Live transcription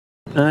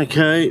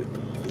Okay,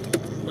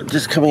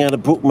 just coming out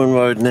of Brookman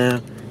Road now,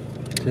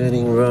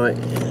 turning right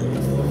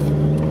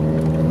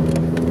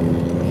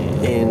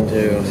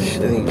into, I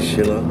think,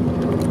 Schiller,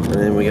 and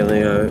then we're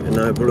going to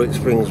go Bullock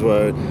Springs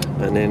Road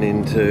and then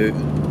into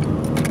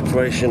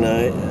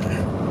Freycinet.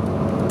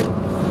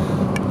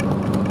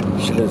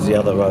 Schiller's the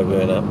other road we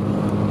went up,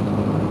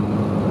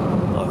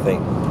 I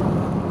think.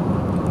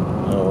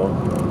 Oh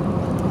well.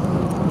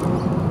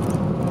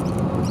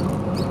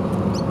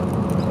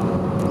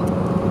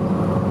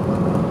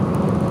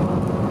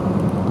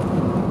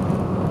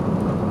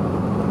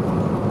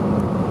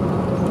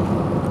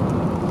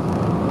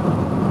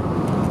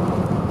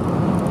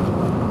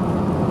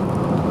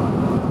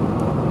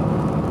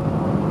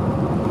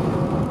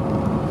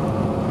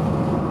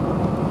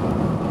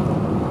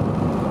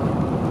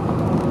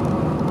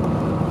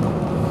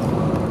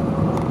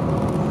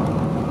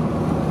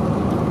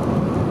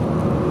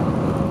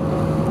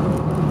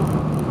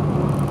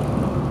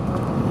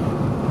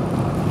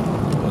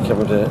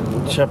 Coming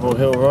to Chapel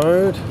Hill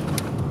Road,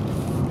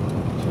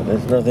 so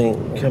there's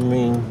nothing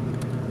coming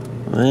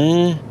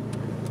there.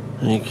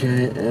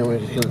 Okay, and we're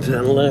just going to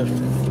turn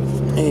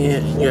left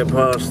here, go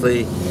past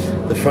the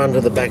front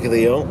of the back of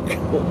the yonk,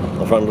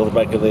 the front of the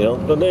back of the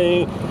yonk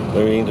today.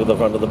 We're into the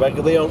front of the back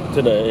of the yonk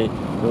today.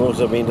 We've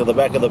also been to the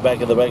back of the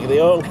back of the back of the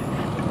yonk.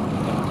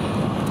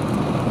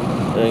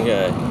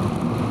 Okay,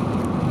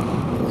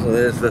 so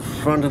there's the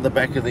front of the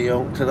back of the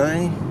yonk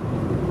today.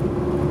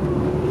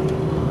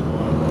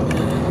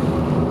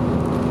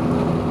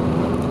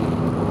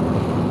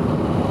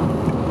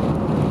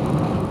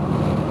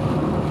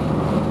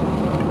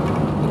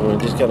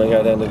 Just going to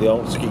go down to the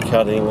Olski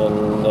cutting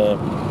and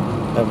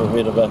have a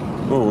bit of a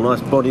nice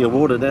body of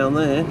water down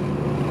there,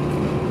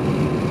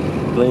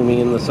 gleaming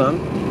in the sun.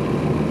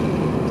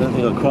 Don't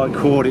think I quite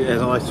caught it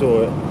as I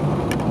saw it.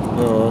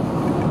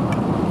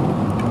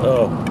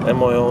 Oh,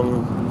 am I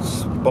on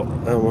spot?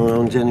 Am I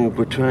on Genuine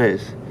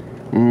Portrays?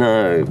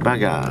 No,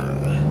 bugger.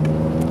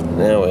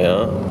 Now we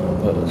are.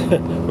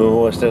 We're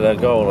almost at our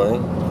goal, I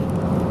think.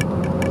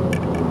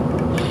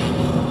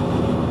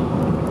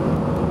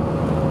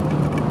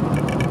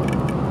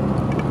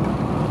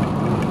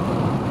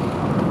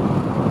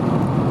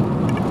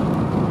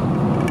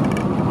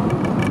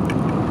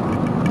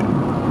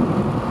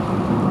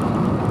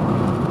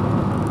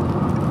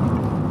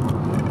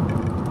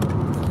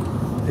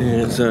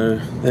 Yeah, so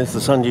there's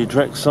the Sundew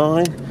Track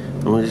sign,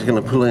 and we're just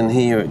going to pull in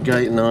here at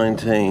gate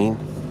 19,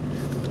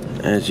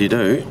 as you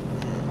do,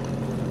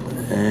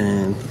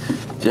 and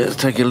just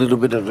take a little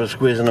bit of a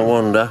squeeze and a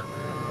wander,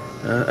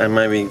 and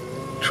maybe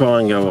try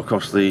and go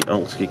across the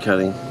Olski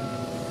cutting.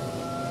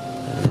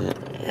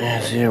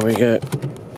 Yes, here we go.